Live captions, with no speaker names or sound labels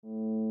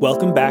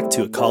Welcome back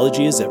to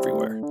Ecology is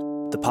Everywhere,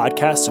 the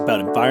podcast about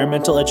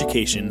environmental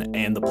education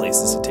and the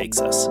places it takes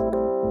us.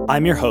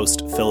 I'm your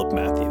host, Philip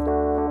Matthew.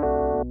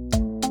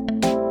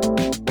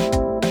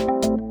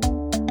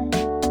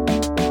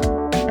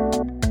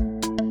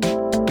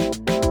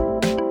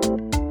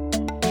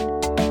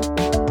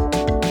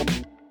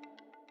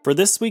 For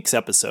this week's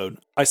episode,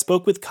 I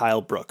spoke with Kyle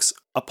Brooks,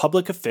 a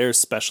public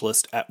affairs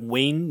specialist at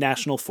Wayne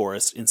National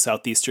Forest in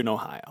southeastern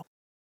Ohio.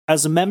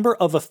 As a member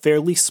of a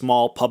fairly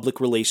small public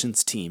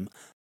relations team,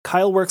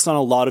 Kyle works on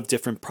a lot of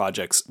different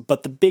projects,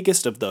 but the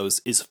biggest of those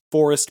is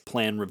forest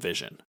plan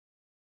revision.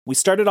 We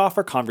started off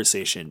our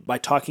conversation by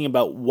talking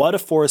about what a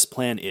forest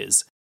plan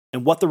is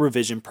and what the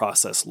revision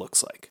process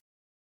looks like.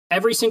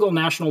 Every single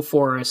national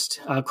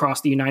forest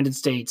across the United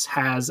States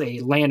has a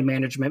land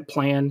management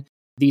plan.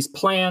 These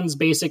plans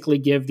basically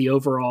give the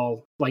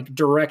overall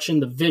direction,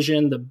 the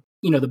vision, the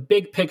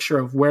big picture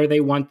of where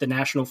they want the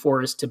national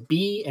forest to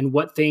be and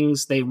what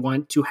things they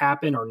want to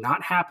happen or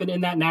not happen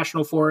in that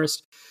national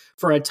forest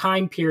for a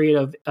time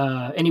period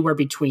of anywhere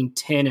between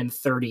 10 and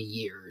 30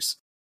 years.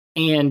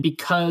 And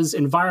because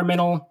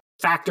environmental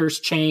factors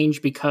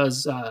change,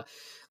 because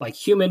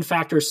human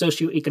factors,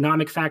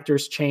 socioeconomic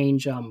factors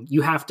change,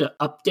 you have to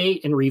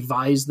update and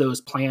revise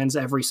those plans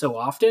every so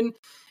often.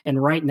 And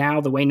right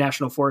now, the Wayne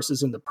National Forest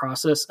is in the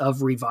process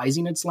of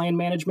revising its land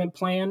management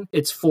plan,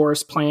 its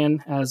forest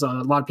plan, as a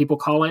lot of people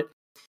call it.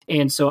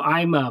 And so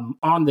I'm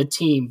on the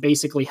team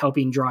basically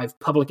helping drive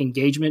public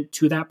engagement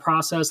to that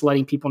process,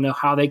 letting people know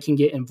how they can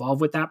get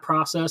involved with that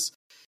process,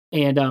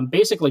 and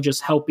basically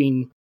just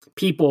helping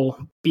people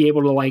be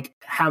able to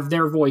have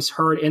their voice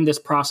heard in this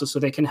process so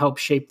they can help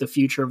shape the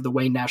future of the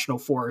Wayne National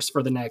Forest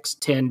for the next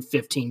 10,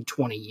 15,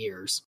 20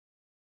 years.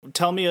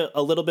 Tell me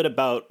a little bit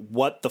about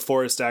what the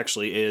forest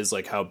actually is,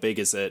 how big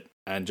is it,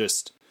 and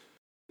just,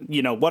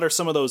 what are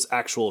some of those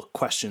actual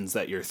questions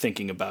that you're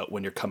thinking about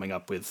when you're coming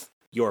up with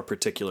your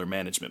particular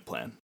management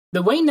plan?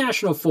 The Wayne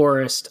National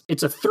Forest,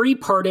 it's a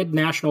three-parted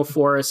national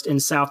forest in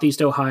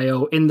southeast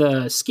Ohio. In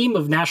the scheme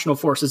of national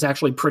forest, is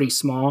actually pretty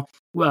small.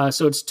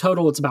 So it's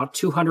about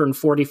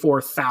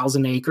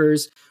 244,000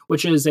 acres,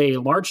 which is a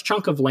large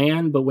chunk of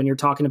land. But when you're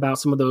talking about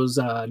some of those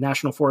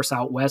national forests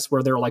out west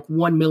where they're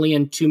 1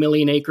 million, 2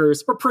 million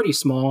acres, we're pretty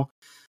small.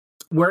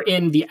 We're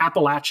in the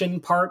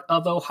Appalachian part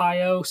of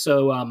Ohio.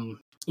 So,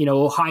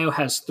 Ohio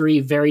has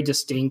three very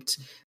distinct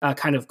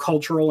kind of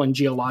cultural and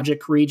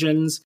geologic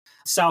regions.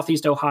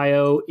 Southeast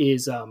Ohio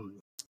is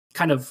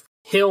kind of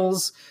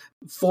hills,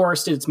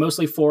 forested. It's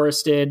mostly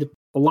forested,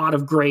 a lot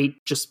of great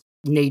just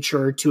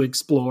nature to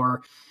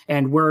explore.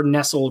 And we're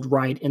nestled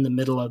right in the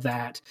middle of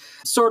that.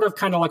 Sort of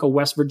kind of like a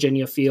West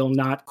Virginia feel,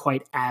 not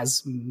quite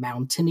as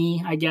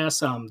mountainy, I guess.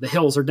 The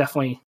hills are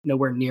definitely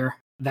nowhere near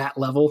that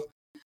level.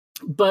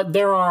 But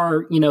there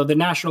are, the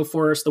National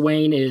Forest, the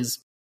Wayne it's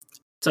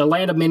a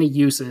land of many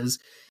uses.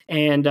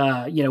 And,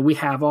 we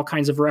have all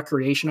kinds of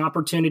recreation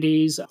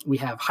opportunities. We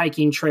have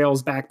hiking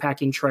trails,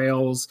 backpacking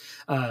trails,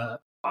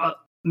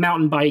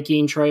 mountain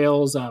biking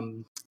trails,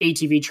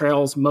 ATV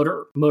trails,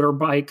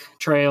 motorbike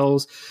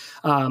trails,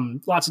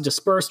 lots of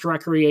dispersed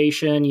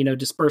recreation,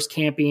 dispersed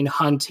camping,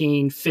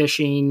 hunting,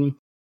 fishing,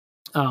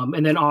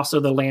 and then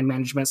also the land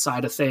management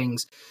side of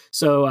things.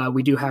 So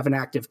we do have an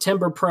active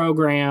timber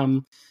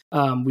program.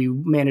 We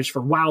manage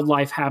for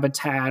wildlife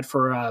habitat,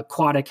 for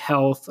aquatic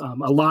health.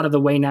 A lot of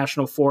the Wayne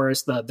National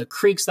Forest, the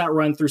creeks that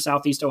run through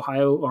southeast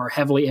Ohio are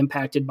heavily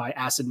impacted by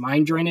acid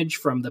mine drainage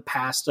from the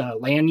past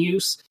land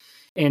use.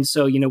 And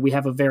so, we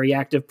have a very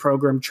active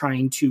program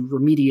trying to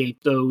remediate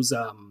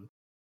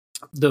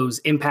those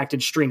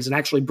impacted streams and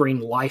actually bring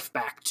life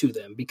back to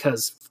them,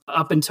 because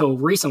up until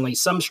recently,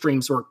 some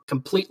streams were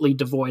completely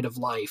devoid of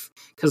life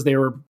because they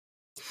were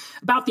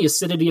about the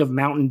acidity of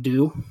Mountain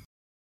Dew.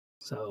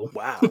 So,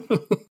 wow.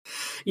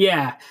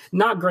 Yeah,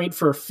 not great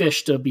for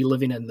fish to be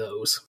living in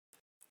those.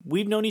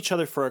 We've known each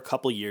other for a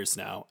couple years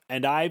now,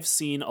 and I've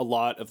seen a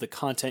lot of the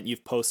content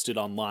you've posted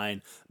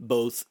online,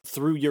 both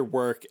through your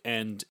work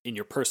and in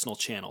your personal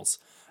channels.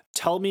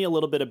 Tell me a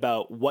little bit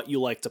about what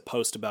you like to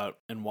post about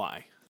and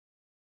why.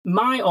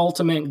 My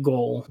ultimate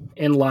goal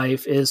in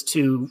life is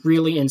to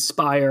really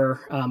inspire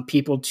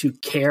people to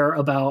care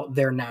about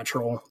their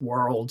natural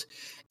world.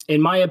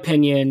 In my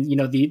opinion,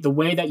 the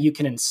way that you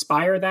can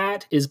inspire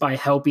that is by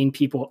helping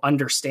people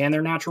understand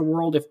their natural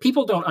world. If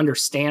people don't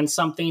understand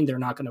something, they're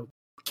not going to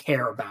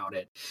care about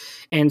it.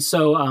 And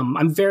so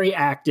I'm very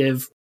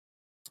active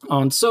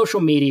on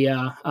social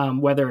media,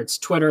 whether it's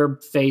Twitter,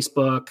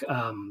 Facebook,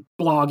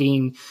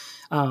 blogging,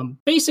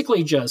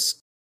 basically just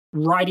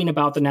writing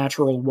about the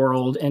natural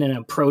world in an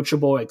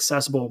approachable,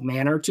 accessible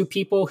manner to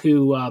people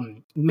who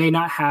may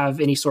not have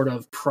any sort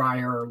of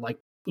prior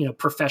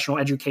professional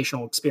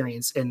educational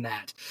experience in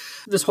that.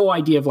 This whole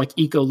idea of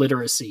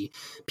eco-literacy.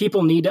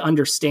 People need to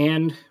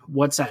understand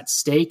what's at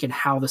stake and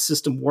how the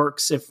system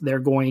works if they're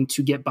going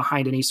to get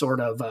behind any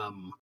sort of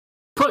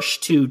push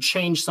to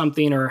change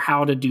something or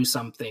how to do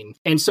something.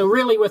 And so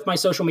really with my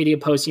social media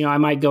posts, I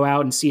might go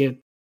out and see a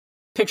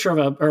picture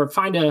of or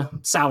find a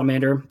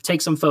salamander,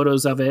 take some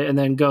photos of it, and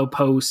then go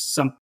post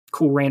some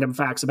cool random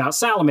facts about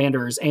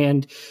salamanders.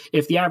 And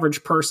if the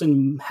average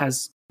person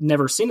has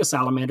never seen a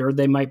salamander,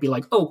 they might be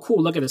like, oh,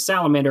 cool, look at a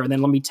salamander. And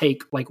then let me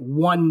take like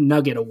one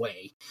nugget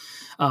away.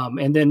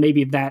 And then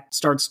maybe that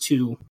starts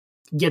to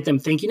get them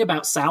thinking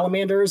about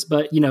salamanders,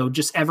 but,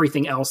 just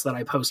everything else that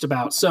I post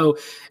about. So,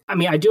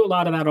 I do a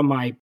lot of that on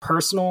my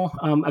personal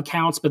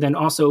accounts, but then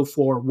also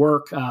for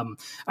work,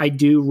 I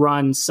do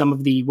run some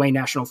of the Wayne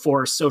National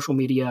Forest social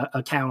media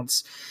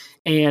accounts.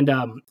 And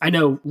I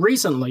know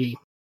recently,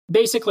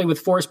 basically with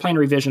forest plan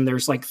revision,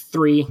 there's like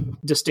 3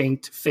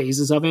 distinct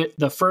phases of it.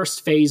 The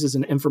first phase is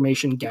an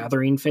information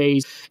gathering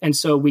phase. And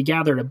so we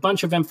gathered a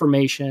bunch of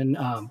information,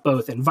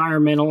 both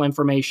environmental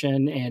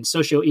information and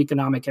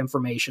socioeconomic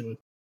information,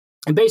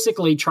 and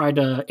basically tried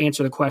to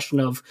answer the question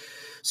of,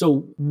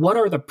 so what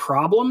are the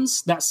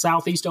problems that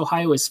Southeast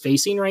Ohio is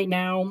facing right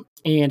now?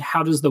 And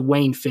how does the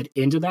Wayne fit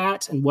into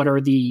that? And what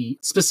are the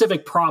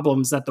specific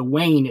problems that the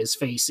Wayne is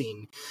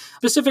facing?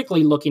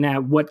 Specifically looking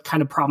at what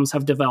kind of problems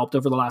have developed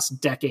over the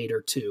last decade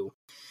or two.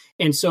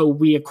 And so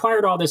we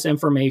acquired all this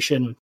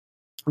information.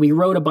 We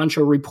wrote a bunch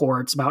of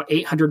reports, about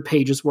 800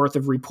 pages worth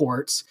of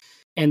reports,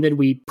 and then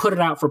we put it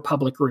out for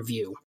public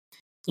review.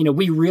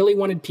 We really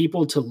wanted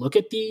people to look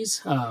at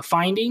these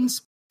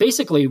findings.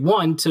 Basically,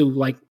 one,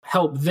 to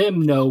help them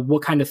know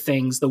what kind of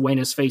things the Wayne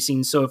is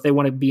facing. So if they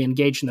want to be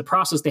engaged in the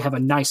process, they have a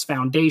nice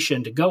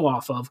foundation to go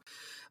off of.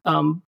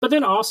 But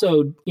then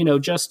also,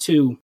 just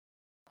to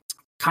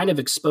kind of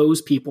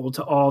expose people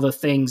to all the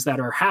things that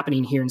are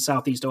happening here in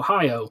Southeast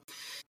Ohio.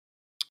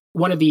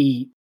 One of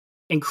the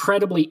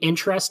incredibly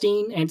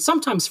interesting and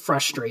sometimes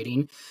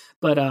frustrating,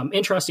 but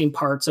interesting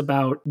parts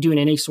about doing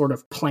any sort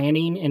of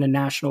planning in a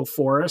national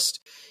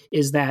forest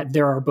is that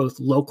there are both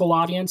local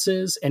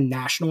audiences and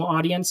national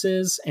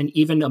audiences. And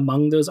even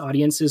among those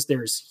audiences,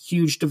 there's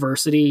huge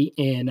diversity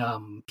in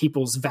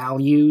people's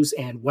values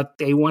and what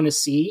they want to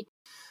see.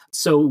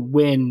 So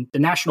when the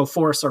national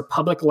forests are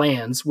public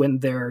lands, when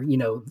they're,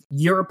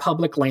 your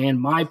public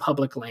land, my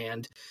public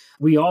land,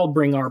 we all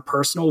bring our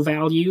personal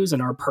values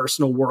and our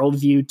personal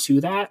worldview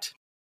to that.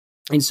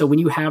 And so when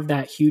you have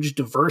that huge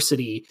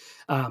diversity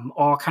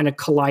all kind of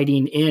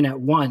colliding in at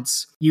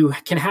once, you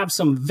can have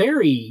some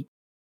very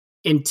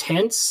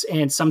intense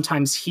and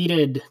sometimes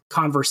heated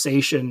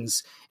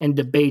conversations and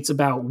debates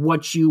about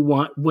what you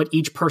want, what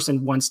each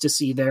person wants to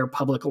see their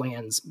public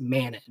lands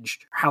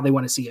managed, how they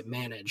want to see it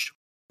managed.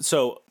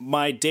 So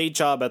my day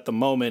job at the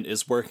moment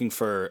is working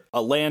for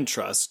a land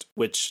trust,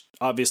 which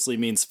obviously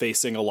means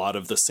facing a lot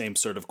of the same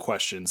sort of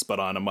questions, but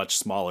on a much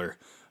smaller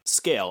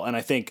scale. And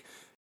I think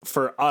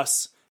for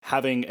us,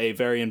 having a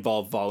very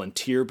involved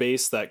volunteer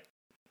base that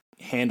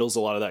handles a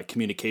lot of that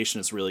communication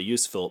is really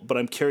useful. But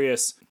I'm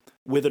curious,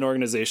 with an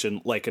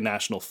organization like a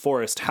national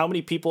forest, how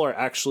many people are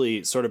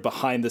actually sort of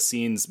behind the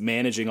scenes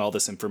managing all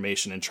this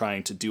information and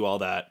trying to do all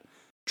that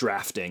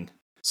drafting?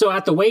 So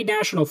at the Wayne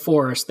National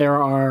Forest,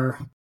 there are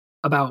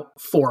about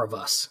 4 of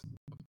us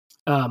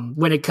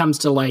when it comes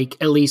to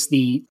at least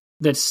the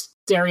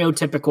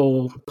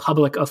stereotypical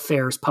public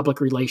affairs, public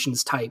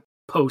relations type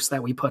posts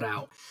that we put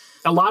out.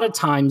 A lot of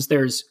times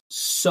there's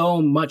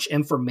so much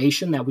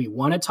information that we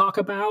want to talk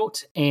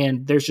about,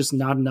 and there's just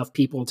not enough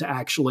people to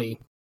actually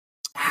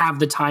have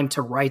the time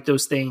to write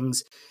those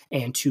things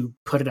and to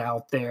put it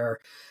out there,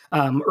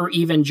 or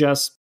even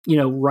just,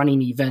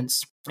 running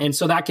events. And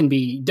so that can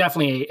be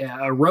definitely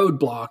a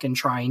roadblock in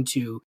trying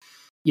to,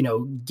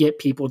 get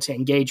people to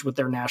engage with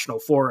their national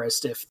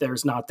forest if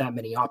there's not that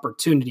many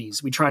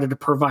opportunities. We try to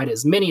provide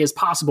as many as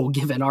possible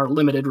given our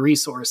limited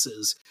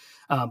resources.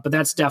 But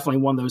that's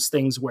definitely one of those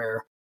things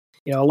where,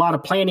 a lot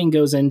of planning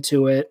goes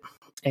into it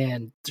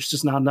and there's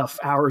just not enough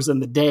hours in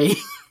the day.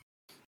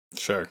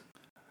 Sure.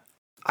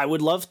 I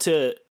would love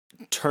to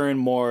turn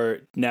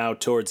more now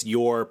towards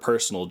your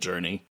personal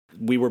journey.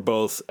 We were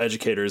both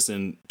educators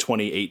in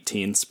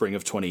 2018, spring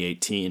of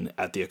 2018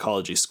 at the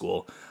ecology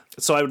school.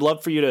 So I would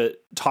love for you to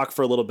talk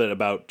for a little bit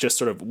about just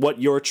sort of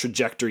what your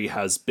trajectory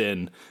has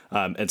been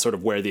and sort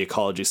of where the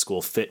ecology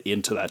school fit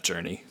into that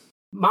journey.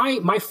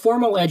 My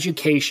formal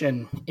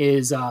education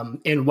is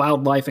in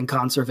wildlife and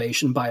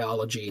conservation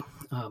biology.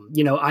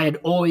 I had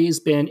always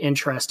been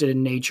interested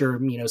in nature,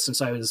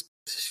 since I was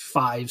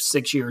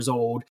 5-6 years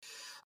old.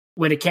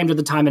 When it came to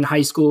the time in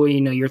high school,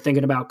 you're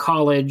thinking about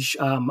college.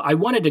 I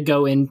wanted to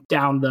go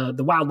down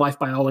the wildlife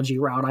biology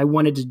route. I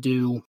wanted to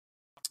do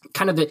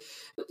kind of the,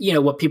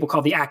 what people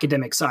call the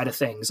academic side of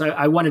things.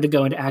 I wanted to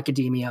go into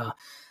academia.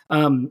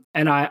 And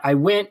I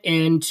went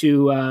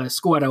into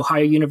school at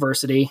Ohio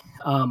University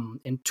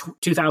in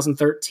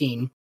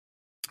 2013,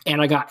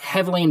 and I got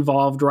heavily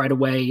involved right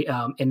away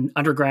in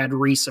undergrad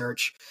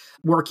research,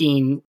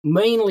 working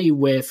mainly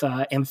with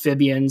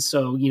amphibians,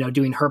 so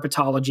doing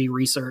herpetology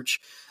research,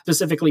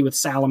 specifically with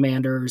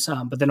salamanders,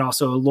 but then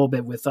also a little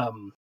bit with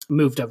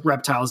moved to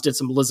reptiles, did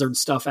some lizard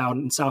stuff out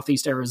in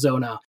Southeast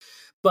Arizona.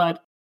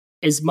 But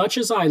as much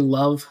as I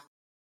love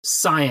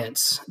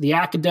science, the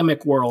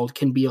academic world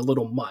can be a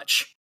little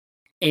much.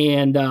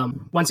 And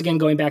once again,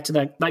 going back to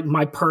that, like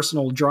my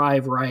personal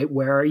drive, right,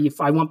 where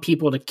if I want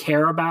people to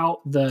care about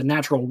the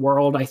natural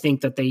world, I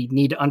think that they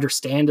need to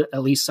understand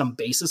at least some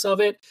basis of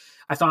it.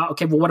 I thought,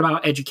 okay, well, what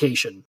about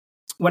education?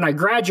 When I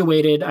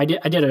graduated, I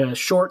did a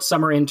short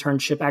summer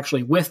internship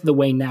actually with the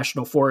Wayne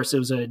National Forest. It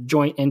was a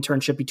joint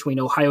internship between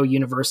Ohio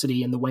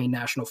University and the Wayne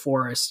National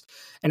Forest.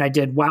 And I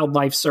did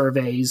wildlife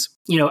surveys.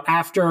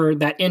 After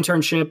that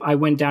internship, I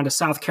went down to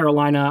South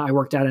Carolina. I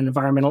worked at an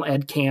environmental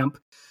ed camp.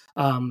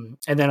 And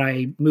then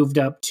I moved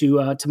up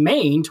to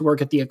Maine to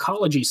work at the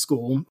ecology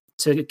school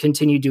to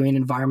continue doing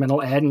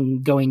environmental ed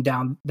and going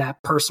down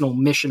that personal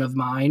mission of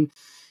mine.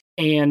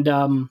 And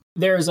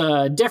there's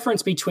a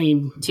difference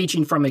between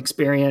teaching from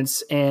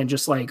experience and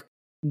just like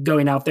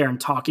going out there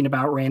and talking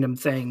about random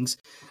things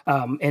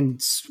and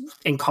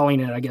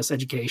calling it, I guess,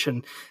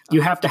 education.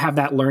 You have to have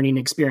that learning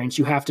experience.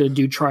 You have to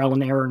do trial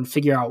and error and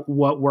figure out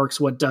what works,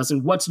 what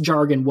doesn't, what's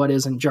jargon, what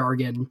isn't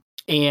jargon.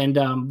 And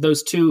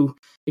those two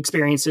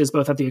experiences,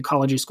 both at the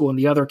ecology school and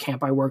the other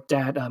camp I worked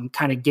at,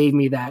 kind of gave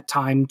me that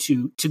time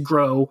to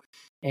grow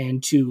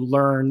and to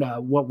learn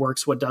what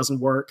works, what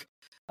doesn't work.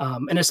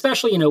 And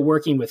especially,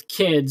 working with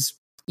kids,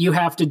 you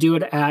have to do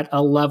it at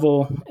a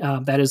level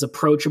that is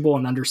approachable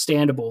and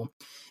understandable.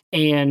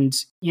 And,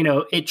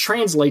 it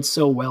translates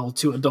so well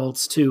to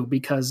adults too,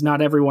 because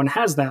not everyone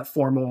has that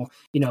formal,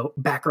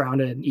 background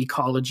in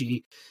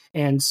ecology.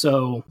 And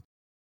so,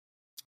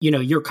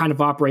 you're kind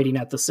of operating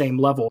at the same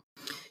level.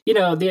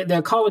 The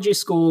ecology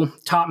school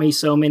taught me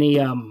so many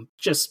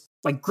just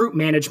like group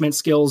management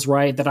skills,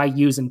 right, that I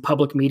use in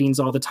public meetings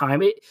all the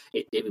time.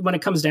 When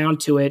it comes down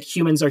to it,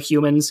 humans are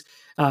humans.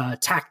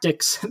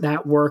 Tactics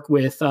that work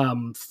with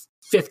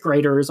fifth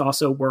graders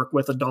also work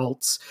with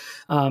adults.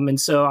 And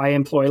so I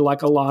employ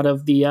like a lot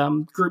of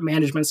the group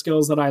management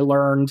skills that I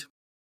learned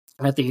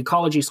at the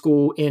ecology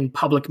school in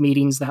public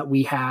meetings that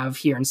we have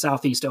here in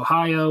Southeast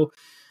Ohio.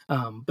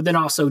 But then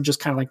also just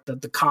kind of like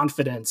the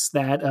confidence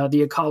that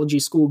the ecology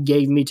school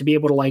gave me to be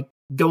able to like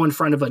go in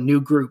front of a new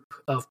group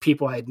of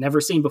people I had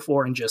never seen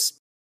before and just,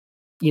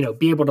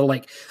 be able to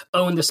like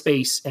own the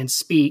space and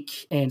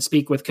speak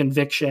with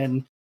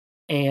conviction.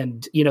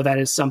 And, that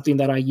is something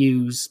that I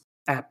use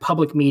at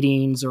public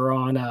meetings or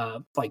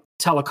on like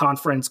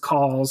teleconference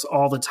calls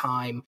all the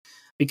time,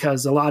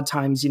 because a lot of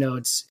times,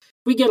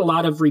 we get a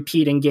lot of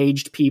repeat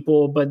engaged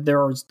people, but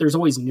there's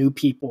always new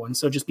people. And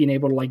so just being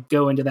able to like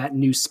go into that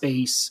new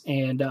space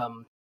and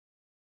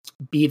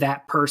be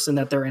that person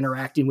that they're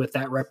interacting with,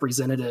 that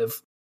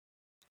representative.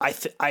 I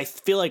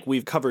feel like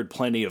we've covered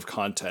plenty of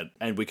content,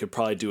 and we could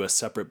probably do a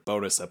separate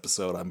bonus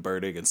episode on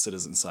birding and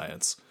citizen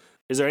science.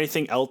 Is there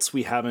anything else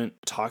we haven't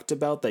talked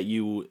about that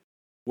you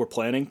were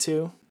planning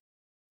to?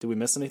 Did we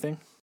miss anything?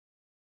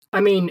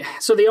 I mean,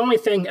 so the only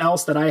thing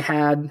else that I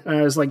had,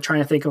 I was like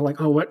trying to think of like,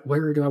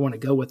 where do I want to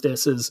go with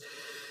this, is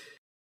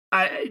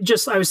I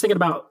was thinking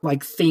about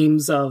like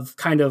themes of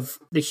kind of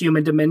the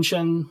human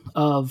dimension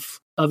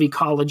of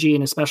ecology,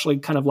 and especially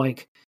kind of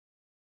like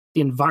the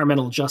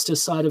environmental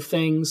justice side of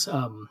things,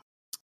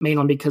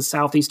 mainly because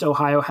Southeast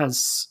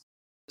Ohioans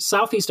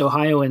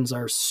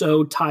are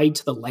so tied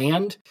to the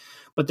land,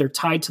 but they're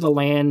tied to the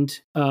land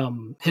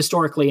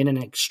historically in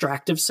an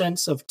extractive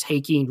sense of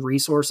taking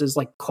resources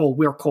like coal.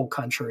 We're coal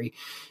country.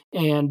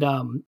 And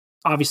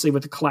obviously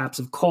with the collapse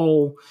of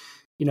coal,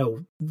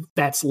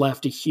 that's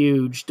left a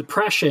huge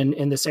depression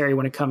in this area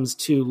when it comes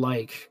to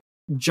like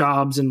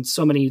jobs, and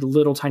so many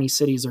little tiny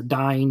cities are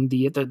dying.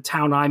 The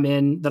town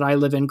that I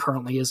live in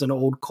currently is an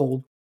old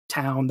coal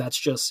town that's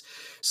just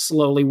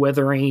slowly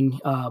withering,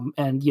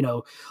 and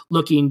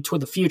looking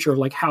toward the future,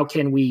 like how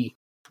can we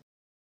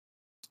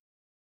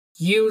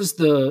use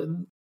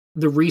the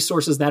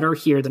resources that are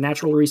here, the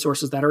natural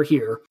resources that are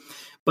here,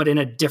 but in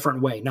a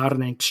different way, not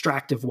an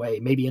extractive way,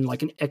 maybe in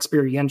like an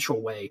experiential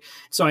way.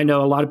 So I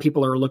know a lot of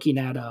people are looking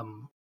at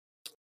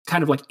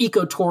kind of like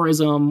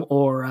ecotourism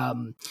or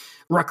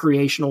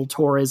recreational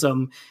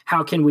tourism.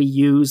 How can we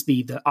use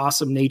the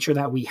awesome nature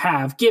that we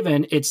have,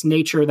 given its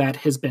nature that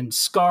has been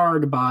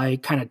scarred by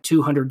kind of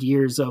 200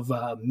 years of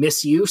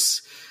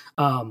misuse?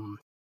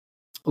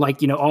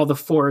 Like, all the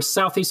forests,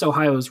 Southeast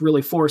Ohio is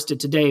really forested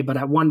today, but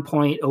at one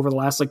point over the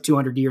last like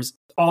 200 years,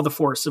 all the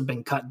forests have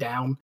been cut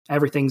down.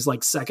 Everything's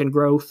like second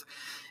growth.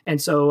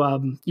 And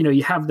so,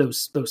 you have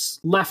those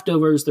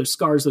leftovers, those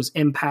scars, those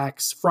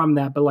impacts from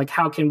that. But like,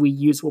 how can we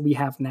use what we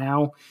have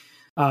now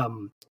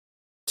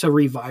to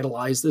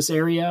revitalize this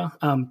area,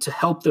 to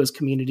help those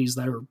communities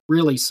that are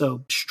really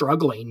so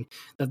struggling,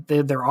 that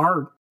there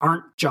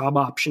aren't job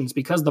options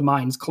because the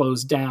mines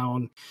closed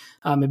down,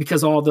 and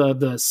because all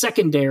the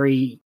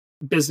secondary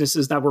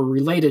businesses that were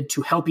related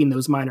to helping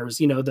those miners,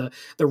 the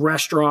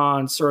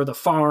restaurants or the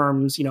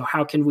farms,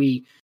 how can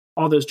we,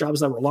 all those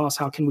jobs that were lost,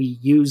 how can we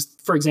use,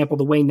 for example,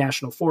 the Wayne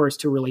National Forest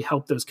to really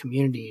help those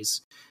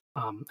communities?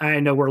 I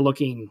know we're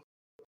looking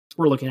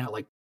at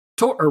like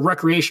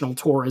recreational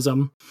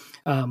tourism.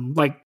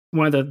 Like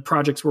one of the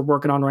projects we're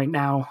working on right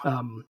now,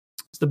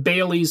 is the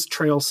Bailey's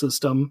Trail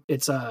System.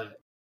 It's an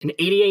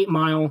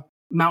 88-mile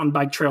mountain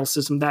bike trail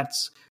system.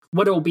 That's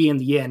what it'll be in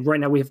the end.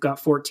 Right now we've got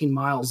 14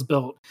 miles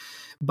built.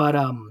 But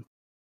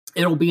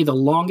It'll be the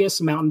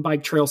longest mountain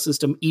bike trail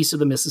system east of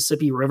the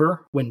Mississippi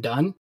River when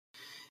done.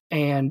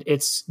 And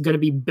it's going to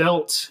be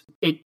built.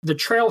 The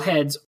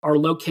trailheads are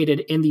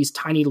located in these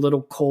tiny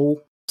little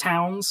coal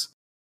towns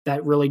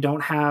that really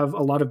don't have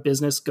a lot of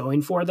business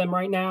going for them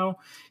right now.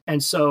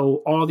 And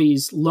so all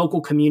these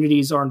local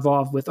communities are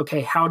involved with,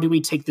 okay, how do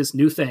we take this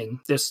new thing,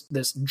 this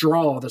this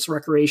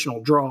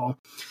recreational draw,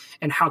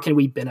 and how can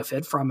we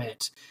benefit from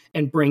it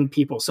and bring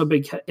people? So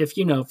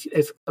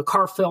if a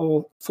car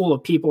full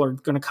of people are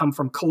going to come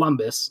from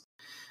Columbus,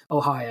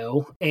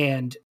 Ohio,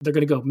 and they're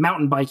going to go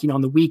mountain biking on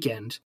the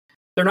weekend,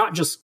 they're not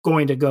just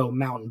going to go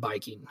mountain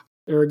biking.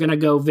 They're going to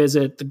go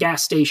visit the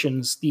gas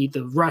stations, the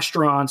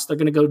restaurants. They're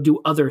going to go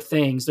do other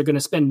things. They're going to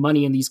spend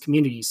money in these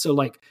communities. So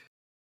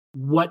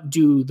what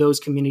do those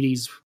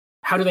communities,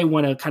 how do they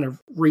want to kind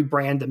of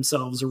rebrand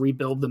themselves or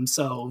rebuild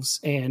themselves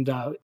and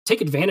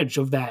take advantage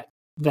of that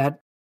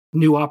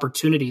new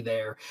opportunity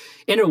there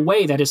in a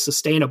way that is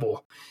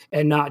sustainable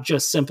and not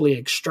just simply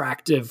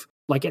extractive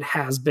like it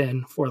has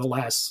been for the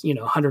last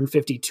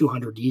 150,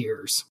 200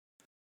 years.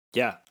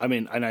 Yeah, I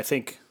mean, and I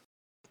think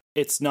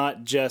it's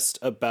not just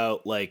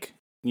about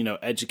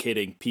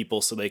educating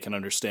people so they can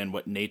understand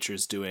what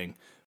nature's doing,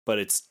 but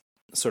it's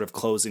sort of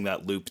closing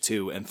that loop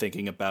too and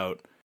thinking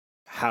about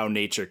how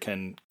nature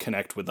can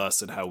connect with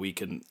us and how we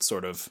can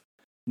sort of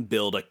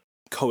build a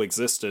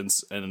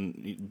coexistence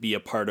and be a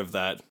part of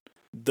that,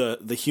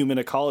 the human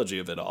ecology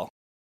of it all.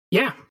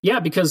 Yeah,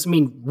 because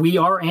we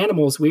are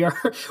animals. We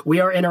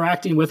are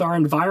interacting with our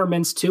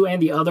environments too,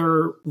 and the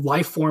other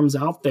life forms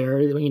out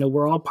there.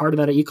 We're all part of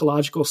that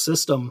ecological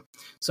system.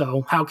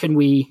 So how can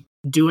we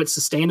do it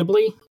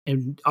sustainably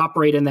and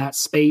operate in that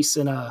space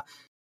in a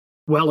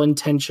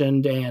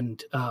well-intentioned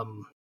and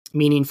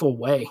meaningful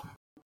way?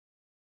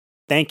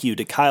 Thank you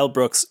to Kyle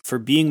Brooks for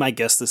being my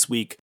guest this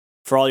week,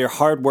 for all your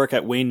hard work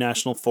at Wayne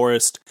National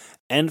Forest,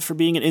 and for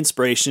being an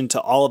inspiration to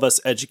all of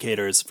us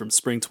educators from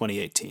spring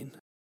 2018.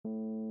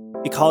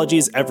 Ecology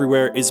is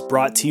Everywhere is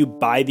brought to you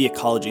by the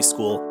Ecology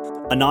School,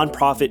 a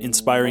nonprofit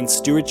inspiring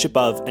stewardship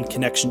of and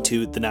connection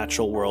to the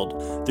natural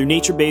world through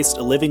nature-based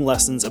living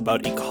lessons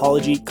about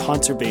ecology,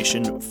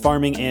 conservation,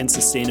 farming, and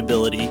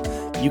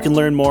sustainability. You can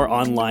learn more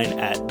online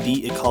at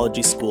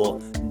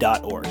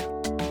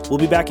theecologyschool.org. We'll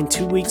be back in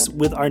 2 weeks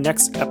with our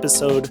next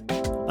episode.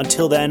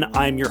 Until then,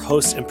 I'm your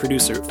host and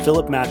producer,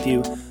 Philip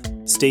Matthew.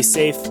 Stay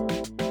safe.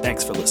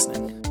 Thanks for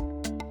listening.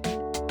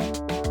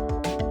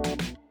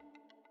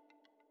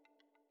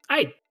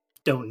 I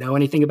don't know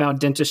anything about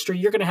dentistry.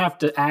 You're going to have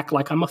to act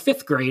like I'm a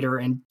fifth grader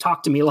and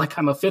talk to me like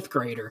I'm a fifth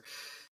grader.